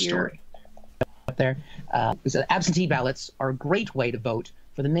my first story. Up there. Absentee ballots are a great way to vote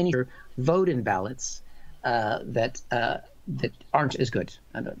for the many vote-in ballots that aren't as good.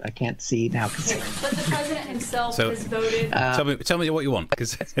 I can't see now. But the president himself has voted. Tell me what you want,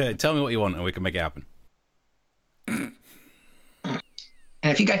 because tell me what you want, and we can make it happen.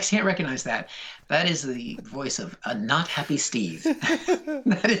 And if you guys can't recognize that, that is the voice of a not happy Steve.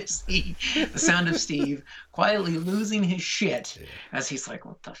 That is the sound of Steve quietly losing his shit as he's like,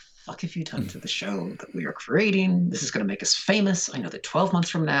 what the fuck have you done to the show that we are creating? This is going to make us famous. I know that 12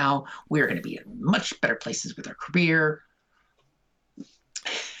 months from now, we are going to be in much better places with our career.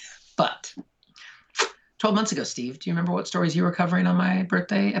 But 12 months ago, Steve, do you remember what stories you were covering on my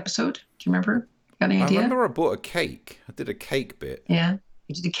birthday episode? Do you remember? Got any idea? I remember I bought a cake. I did a cake bit. Yeah.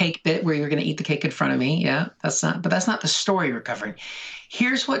 You did the cake bit where you were going to eat the cake in front of me. Yeah, that's not the story you're covering.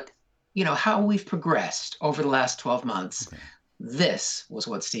 Here's what, how we've progressed over the last 12 months. Okay. This was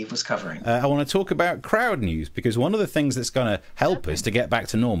what Steve was covering. I want to talk about crowd news, because one of the things that's going to help us to get back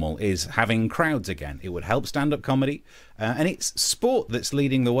to normal is having crowds again. It would help stand-up comedy, and it's sport that's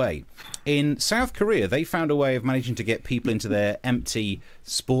leading the way. In South Korea, they found a way of managing to get people into their empty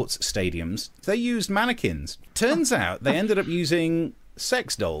sports stadiums. They used mannequins. Turns out they ended up using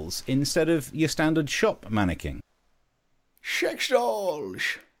sex dolls instead of your standard shop mannequin. Sex dolls.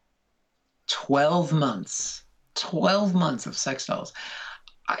 12 months. 12 months of sex dolls.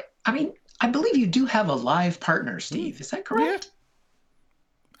 I mean, I believe you do have a live partner, Steve. Is that correct?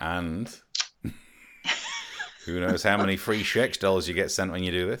 Yeah. And who knows how many free sex dolls you get sent when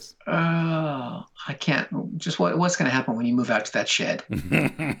you do this? Oh, I can't. Just what's going to happen when you move out to that shed?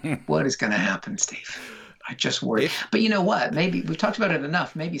 What is going to happen, Steve? I just worry. But you know what? Maybe we've talked about it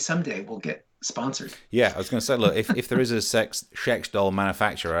enough. Maybe someday we'll get sponsored. Yeah, I was going to say, look, if there is a sex doll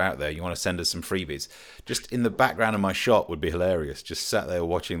manufacturer out there, you want to send us some freebies, just in the background of my shop would be hilarious. Just sat there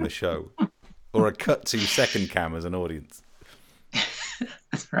watching the show. or a cut to second cam as an audience.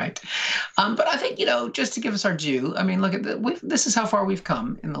 That's right. But I think, just to give us our due, I mean, look at this is how far we've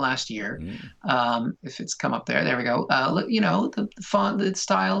come in the last year. If it's come up there we go. Look, the font, the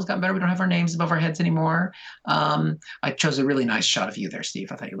style's gotten better. We don't have our names above our heads anymore. I chose a really nice shot of you there,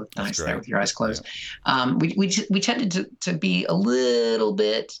 Steve. I thought you looked nice there with your eyes closed. Yeah. We tended to be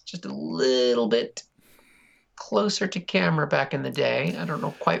just a little bit closer to camera back in the day. I don't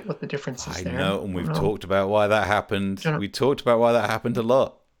know quite what the difference is there. I know, and we've talked about why that happened. We talked about why that happened a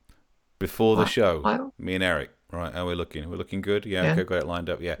lot before the show. Me and Eric. Right, how are we looking? We're looking good? Yeah, okay, got it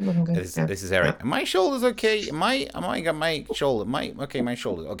lined up. Yeah. This is Eric. Yeah. Are my shoulders okay? Am I got my shoulder? My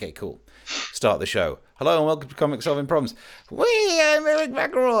shoulders. Okay, cool. Start the show. Hello and welcome to Comic Solving Problems. I'm Eric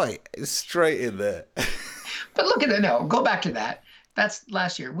McElroy. It's straight in there. But look at it. No, go back to that. That's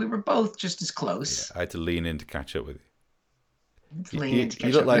last year. We were both just as close. Yeah, I had to lean in to catch up with you.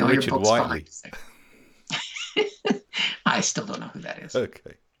 You look like Richard Whiteley. I still don't know who that is.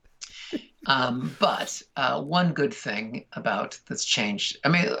 Okay. But one good thing that's changed. I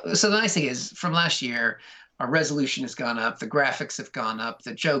mean, so the nice thing is from last year, our resolution has gone up, the graphics have gone up,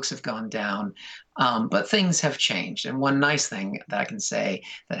 the jokes have gone down, but things have changed. And one nice thing that I can say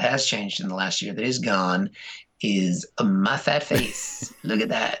that has changed in the last year that is gone is my fat face. Look at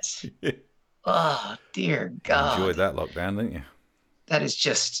that. Oh, dear God. You enjoyed that lockdown, didn't you? That is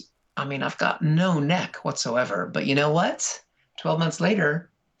just, I mean, I've got no neck whatsoever. But you know what? 12 months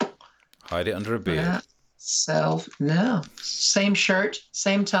later. Hide it under a beard. No. Same shirt,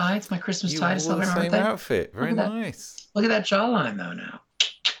 same tie. It's my Christmas tie. Same outfit. Very nice. Look at that jawline, though, now.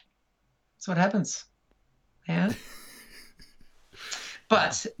 That's what happens. Yeah.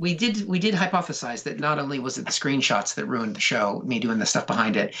 But we did hypothesize that not only was it the screenshots that ruined the show, me doing the stuff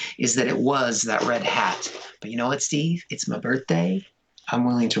behind it, is that it was that red hat. But you know what, Steve? It's my birthday. I'm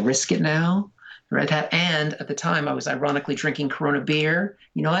willing to risk it now. Red hat. And at the time, I was ironically drinking Corona beer.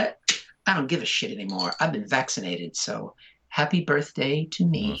 You know what? I don't give a shit anymore. I've been vaccinated. So happy birthday to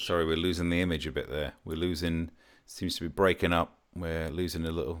me. Oh, sorry, we're losing the image a bit there. Seems to be breaking up. We're losing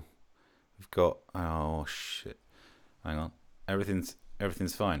a little. We've got, oh, shit. Hang on. Everything's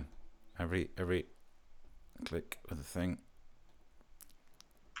fine. Every click of the thing.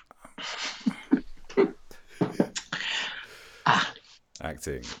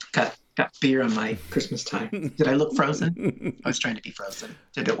 Acting. Got beer on my Christmas tie. Did I look frozen? I was trying to be frozen.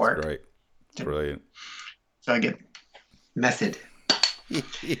 Did it work? Great. Brilliant. So I get method.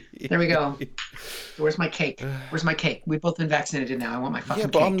 There we go. Where's my cake? We've both been vaccinated now. I want my fucking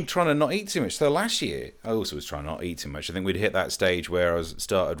cake. Yeah, but I'm trying to not eat too much. So last year, I also was trying not to eat too much. I think we'd hit that stage where I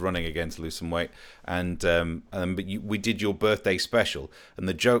started running again to lose some weight. But we did your birthday special. And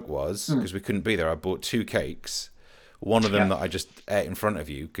the joke was, because we couldn't be there, I bought 2 cakes. One of them that I just ate in front of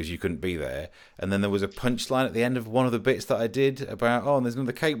you because you couldn't be there. And then there was a punchline at the end of one of the bits that I did about, and there's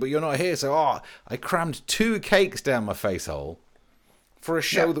another cake, but you're not here. So, I crammed 2 cakes down my face hole for a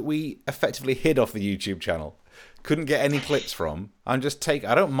show that we effectively hid off the YouTube channel. Couldn't get any clips from. I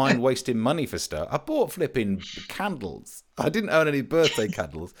don't mind wasting money for stuff. I bought flipping candles. I didn't own any birthday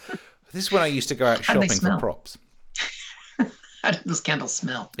candles. This is when I used to go out shopping for props. How did those candles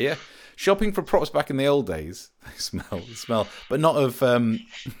smell? Yeah. Shopping for props back in the old days, they smell, but not of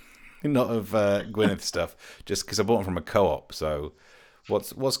Gwyneth stuff. Just because I bought them from a co-op, so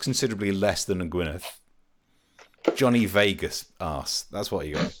what's considerably less than a Gwyneth. Johnny Vegas arse. That's what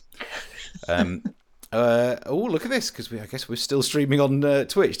you got. Look at this, because I guess we're still streaming on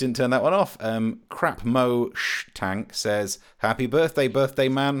Twitch. Didn't turn that one off. Crap Mo Tank says, "Happy birthday, birthday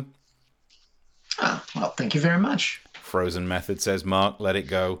man." Oh, well, thank you very much. Frozen Method says, "Mark, let it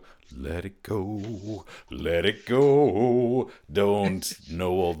go." Let it go, let it go. Don't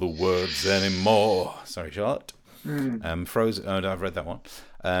know all the words anymore. Sorry, Charlotte. Frozen. Oh, no, I've read that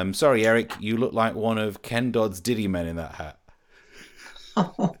one. Sorry, Eric. You look like one of Ken Dodd's Diddy men in that hat.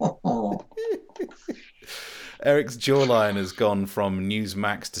 Eric's jawline has gone from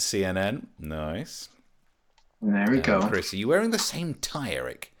Newsmax to CNN. Nice. There we go. Chris, are you wearing the same tie,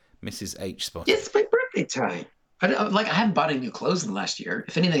 Eric? Mrs. H. spotted. It's my birthday tie. I haven't bought any new clothes in the last year.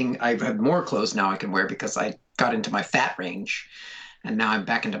 If anything, I've had more clothes now I can wear because I got into my fat range, and now I'm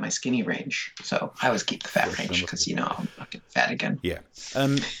back into my skinny range. So I always keep the fat range because I'm fucking fat again. Yeah.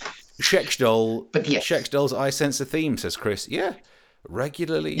 Shexdoll. But yeah. Shexdoll's I sense a theme, says Chris. Yeah.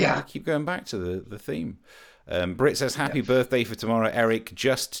 Regularly. Yeah. I keep going back to the theme. Britt says, "Happy birthday for tomorrow, Eric.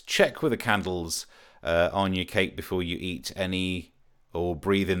 Just check with the candles on your cake before you eat any or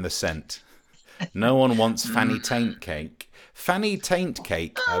breathe in the scent. No one wants Fanny Taint Cake." Fanny Taint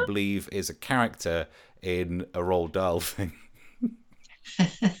Cake, I believe, is a character in a Roald Dahl thing.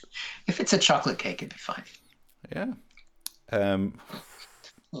 If it's a chocolate cake, it'd be fine. Yeah.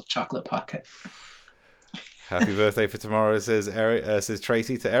 Little chocolate pocket. Happy birthday for tomorrow, says Eric. Says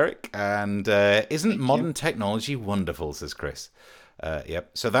Tracy to Eric. And isn't modern technology wonderful? Says Chris.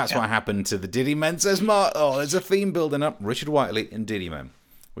 Yep. So that's what happened to the Diddy Men, says Mark. Oh, there's a theme building up. Richard Whiteley and Diddy Men.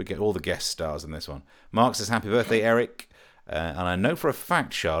 We get all the guest stars in this one. Mark says happy birthday, Eric. And I know for a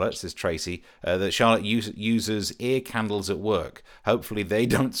fact, Charlotte, says Tracy, that Charlotte uses ear candles at work. Hopefully they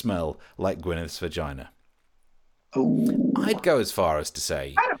don't smell like Gwyneth's vagina. Oh. I'd go as far as to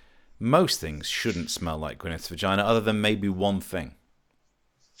say most things shouldn't smell like Gwyneth's vagina, other than maybe one thing.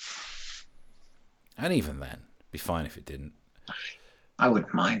 And even then, it'd be fine if it didn't. I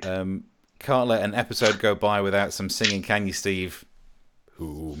wouldn't mind. Can't let an episode go by without some singing, can you, Steve?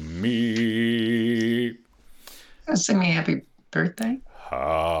 Who, me? Sing me happy birthday.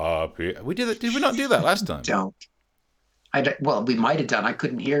 Happy. We did that. Did we not do that last time? Don't. Well, we might have done. I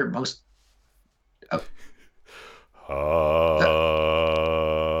couldn't hear most. Oh.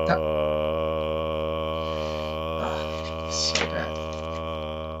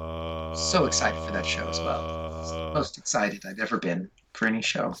 So excited for that show as well. Most excited I've ever been for any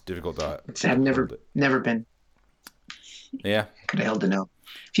show. It's difficult to. I've never been. Yeah. Could have held the note.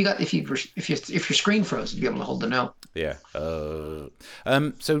 If your screen froze, you'd be able to hold the note. Yeah. So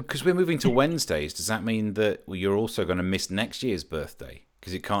because we're moving to Wednesdays, does that mean that you're also going to miss next year's birthday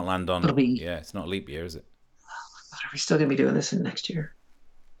because it can't land on? Yeah, it's not leap year, is it? Are we still going to be doing this in next year?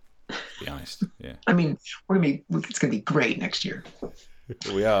 Be honest. Yeah. I mean, it's going to be great next year.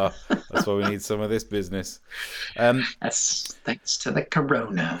 We are. That's why we need some of this business. That's thanks to the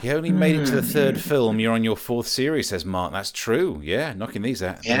corona. You only made it to the third film. You're on your fourth series, says Mark. That's true. Yeah, knocking these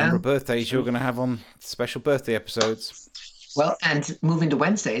out. Yeah. The number of birthdays you're going to have on special birthday episodes. Well, and moving to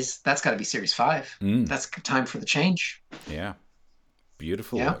Wednesdays, that's got to be series 5. That's time for the change. Yeah.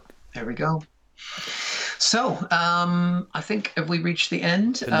 Beautiful work. There we go. So, I think if we reach the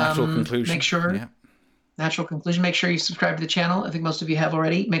end, the natural conclusion. Make sure. Yeah. Natural conclusion. Make sure you subscribe to the channel. I think most of you have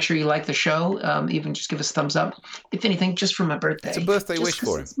already. Make sure you like the show. Even just give us a thumbs up. If anything, just for my birthday. It's a birthday wish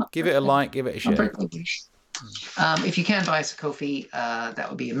for him. Give it a like. Give it a share. Birthday wish. If you can buy us a Ko-fi, that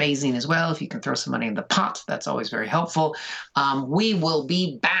would be amazing as well. If you can throw some money in the pot, that's always very helpful. We will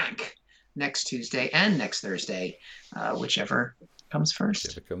be back next Tuesday and next Thursday, whichever comes first.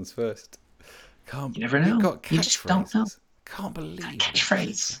 Whichever comes first. You never know. You just don't know. Can't believe it.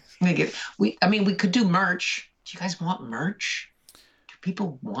 Catchphrase. We could do merch. Do you guys want merch? Do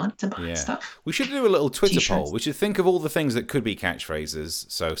people want to buy stuff? We should do a little Twitter poll. We should think of all the things that could be catchphrases.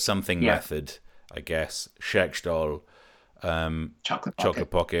 So something method, I guess. Shekstol, chocolate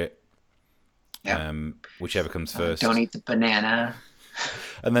pocket. Whichever comes first. Don't eat the banana.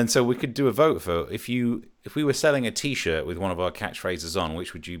 And then so we could do a vote for if we were selling a T-shirt with one of our catchphrases on,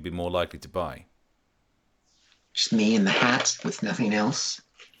 which would you be more likely to buy? Just me in the hat with nothing else.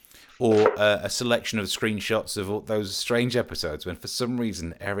 Or a selection of screenshots of all those strange episodes when for some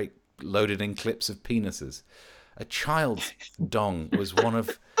reason Eric loaded in clips of penises. A child's dong was one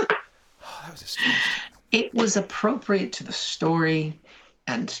of... Oh, that was a strange thing. It was appropriate to the story.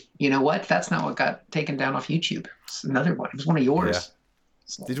 And you know what? That's not what got taken down off YouTube. It's another one. It was one of yours. Yeah.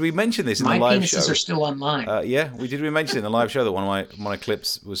 So did we mention this in the live show? My penises are still online. We mention in the live show that one of my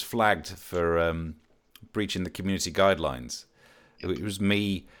clips was flagged for breaching the community guidelines. It was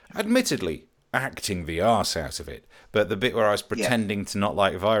me, admittedly, acting the arse out of it, but the bit where I was pretending to not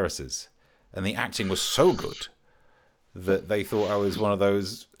like viruses, and the acting was so good that they thought I was one of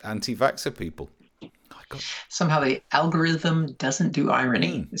those anti-vaxxer people. Somehow the algorithm doesn't do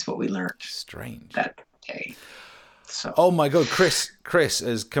irony, is what we learned. Strange. That day. So. Oh my God, Chris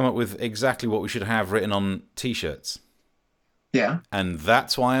has come up with exactly what we should have written on T-shirts. Yeah. And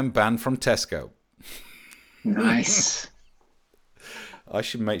that's why I'm banned from Tesco. Nice. I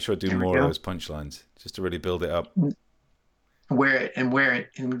should make sure I do more of those punchlines just to really build it up. Wear it, and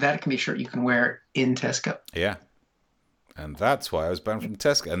that can be a shirt you can wear in Tesco. Yeah. And that's why I was banned from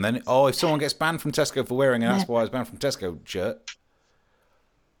Tesco. And then, if someone gets banned from Tesco for wearing an "that's why I was banned from Tesco" shirt,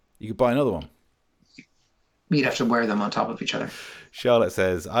 you could buy another one. You'd have to wear them on top of each other. Charlotte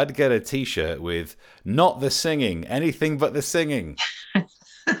says, I'd get a T-shirt with "not the singing, anything but the singing."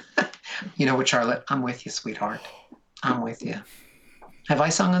 You know what, Charlotte? I'm with you, sweetheart. I'm with you. Have I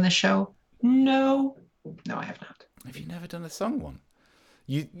sung on this show? No, I have not. Have you never done a sung one?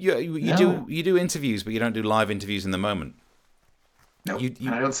 You do interviews, but you don't do live interviews in the moment. No, I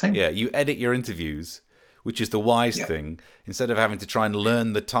don't sing. Yeah, you edit your interviews, which is the wise thing, instead of having to try and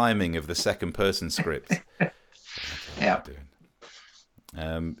learn the timing of the second person script. Yeah.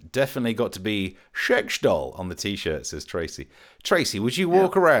 Definitely got to be Shexdoll on the T-shirt, says Tracy. Tracy, would you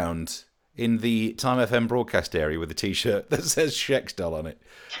walk around in the Time FM broadcast area with a T-shirt that says Shexdoll on it?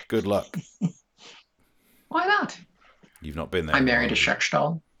 Good luck. Why not? You've not been there. I married a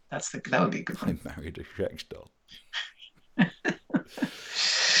Shexdoll. That would be a good one. I married a Shexdoll.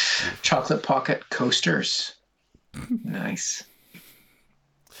 Chocolate pocket coasters. Nice.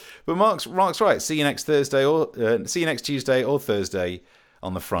 But Mark's right. See you next Thursday, or see you next Tuesday or Thursday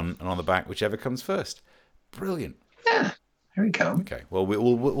on the front and on the back, whichever comes first. Brilliant. Yeah. There we go. Okay. Well,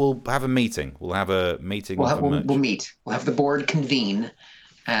 we'll have a meeting. We'll have a meeting. We'll meet. We'll have the board convene,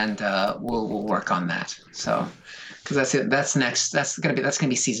 and we'll work on that. So, because that's it. That's next. That's gonna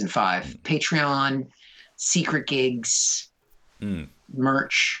be season 5. Patreon, secret gigs,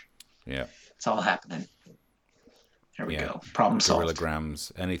 merch. Yeah. It's all happening. There we go. Problem solved.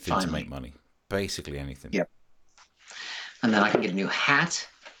 Gorillograms, anything to make money. Basically anything. Yep. And then I can get a new hat,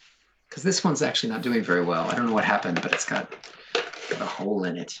 because this one's actually not doing very well. I don't know what happened, but it's got a hole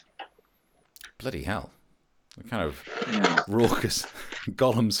in it. Bloody hell. What kind of raucous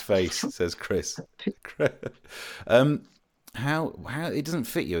Gollum's face, says Chris. How it doesn't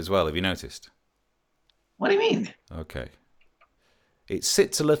fit you as well, have you noticed? What do you mean? Okay. It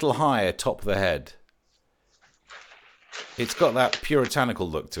sits a little higher top of the head. It's got that puritanical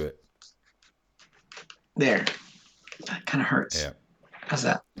look to it. There. That kind of hurts. Yeah. How's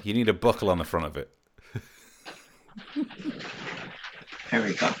that? You need a buckle on the front of it. There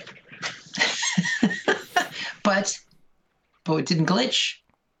we go. But it didn't glitch.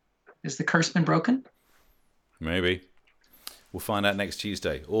 Has the curse been broken? Maybe. We'll find out next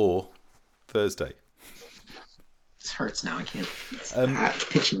Tuesday or Thursday. This hurts now. I can't. It's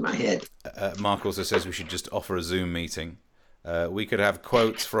pitching my head. Mark also says we should just offer a Zoom meeting. We could have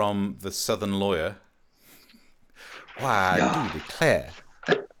quotes from the Southern lawyer. Why, I do declare,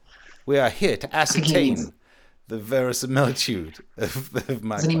 we are here to ascertain the verisimilitude of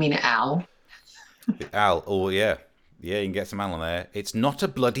my... Doesn't he mean Al? Al, oh yeah. Yeah, you can get some Al on there. It's not a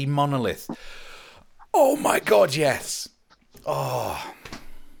bloody monolith. Oh my God, yes. Oh...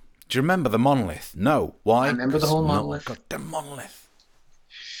 Do you remember the monolith? No. Why? I remember the whole monolith. Goddamn monolith.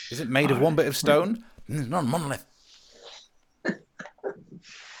 Is it made of one bit of stone? It's not a monolith.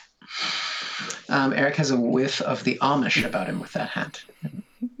 Eric has a whiff of the Amish about him with that hat.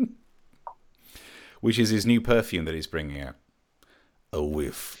 Which is his new perfume that he's bringing out. A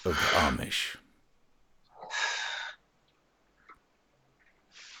whiff of the Amish.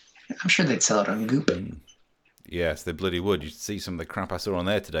 I'm sure they'd sell it on Goop. Yes, they bloody would. You should see some of the crap I saw on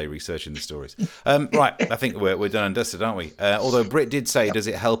there today researching the stories. Right, I think we're done and dusted, aren't we? Although Britt did say, does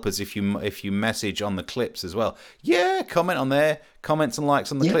it help us if you message on the clips as well? Yeah, comment on there. Comments and likes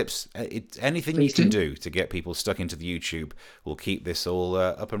on the clips. Anything Please you can do to get people stuck into the YouTube will keep this all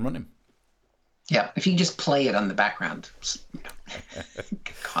up and running. Yeah, if you can just play it on the background. You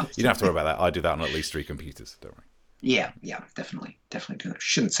don't have to worry about that. I do that on at least 3 computers. Don't worry. Yeah, definitely do that.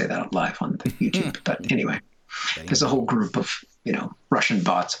 Shouldn't say that live on the YouTube, but anyway. There's a whole group of, Russian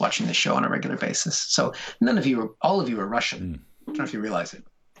bots watching the show on a regular basis. So all of you are Russian. I don't know if you realize it.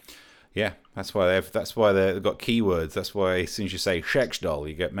 Yeah, that's why they've got keywords. That's why as soon as you say Shexdoll,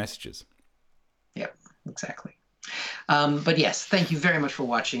 you get messages. Yep, exactly. But yes, thank you very much for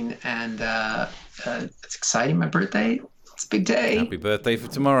watching. And it's exciting. My birthday. It's a big day. Happy birthday for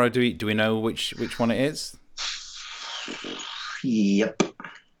tomorrow. Do we know which one it is? Yep.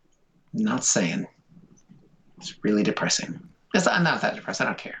 Not saying. It's really depressing. I'm not that depressed. I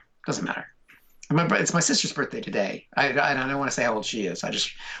don't care. Doesn't matter. Remember, it's my sister's birthday today. I don't want to say how old she is. I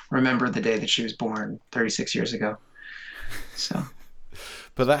just remember the day that she was born 36 years ago. So,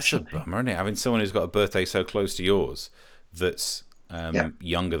 but that's a bummer, isn't it? Having someone who's got a birthday so close to yours that's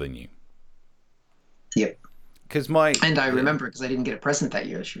younger than you. Yep. And I remember because I didn't get a present that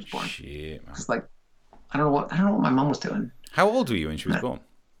year she was born. Shit, man. It's like I don't know what my mom was doing. How old were you when she was born?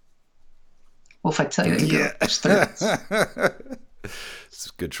 Well, if I tell you, it's a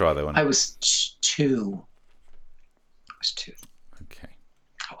good try, though. I was 2. Okay.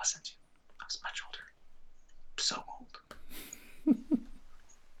 I wasn't 2. I was much older. So old.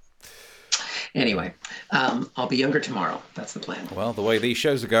 Anyway, I'll be younger tomorrow. That's the plan. Well, the way these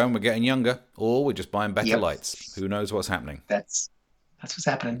shows are going, we're getting younger, or we're just buying better lights. Who knows what's happening? That's what's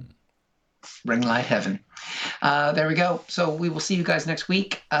happening. Ring light heaven. There we go. So we will see you guys next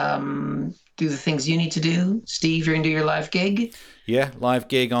week. Do the things you need to do. Steve, you're going to do your live gig? Yeah, live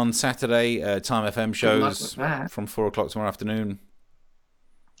gig on Saturday. Time FM shows from 4 o'clock tomorrow afternoon.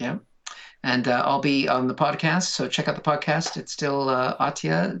 Yeah. And I'll be on the podcast, so check out the podcast. It's still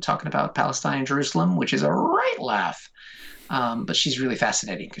Atia talking about Palestine and Jerusalem, which is a right laugh. But she's really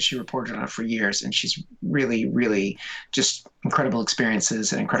fascinating because she reported on it for years, and she's really, really just incredible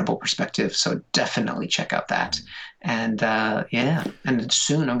experiences and incredible perspective. So definitely check out that. And and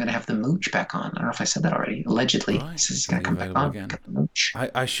soon I'm going to have the Mooch back on. I don't know if I said that already. Allegedly, Right. he's going to come back on Again. Got the Mooch.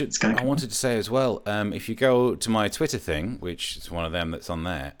 I wanted to say as well, if you go to my Twitter thing, which is one of them that's on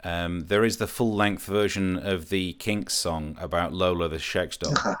there, there is the full-length version of the Kinks song about Lola the Sex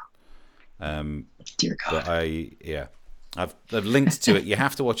Doll. Dear God. But I've linked to it. You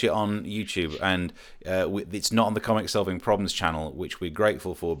have to watch it on YouTube, and it's not on the Comic Solving Problems channel, which we're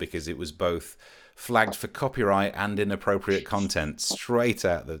grateful for because it was both flagged for copyright and inappropriate content straight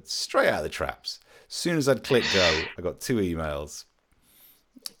out the traps. As soon as I'd click go, I got 2 emails.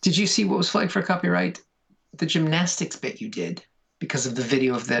 Did you see what was flagged for copyright? The gymnastics bit you did because of the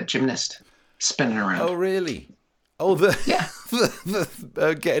video of that gymnast spinning around. Oh, really? Oh, the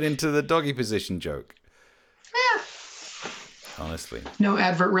getting into the doggy position joke. Yeah. Honestly. No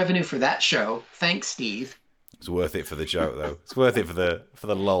advert revenue for that show. Thanks, Steve. It's worth it for the joke, though. It's worth it for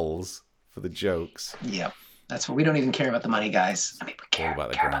the lols, for the jokes. Yep. That's what we don't even care about the money, guys. I mean, we care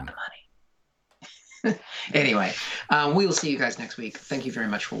about the money. Anyway, we will see you guys next week. Thank you very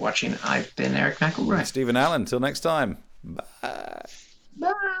much for watching. I've been Eric McElroy. Stephen Allen. Till next time. Bye.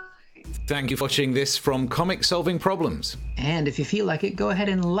 Bye. Thank you for watching this from Comic Solving Problems. And if you feel like it, go ahead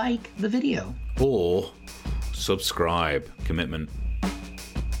and like the video. Or subscribe. Commitment.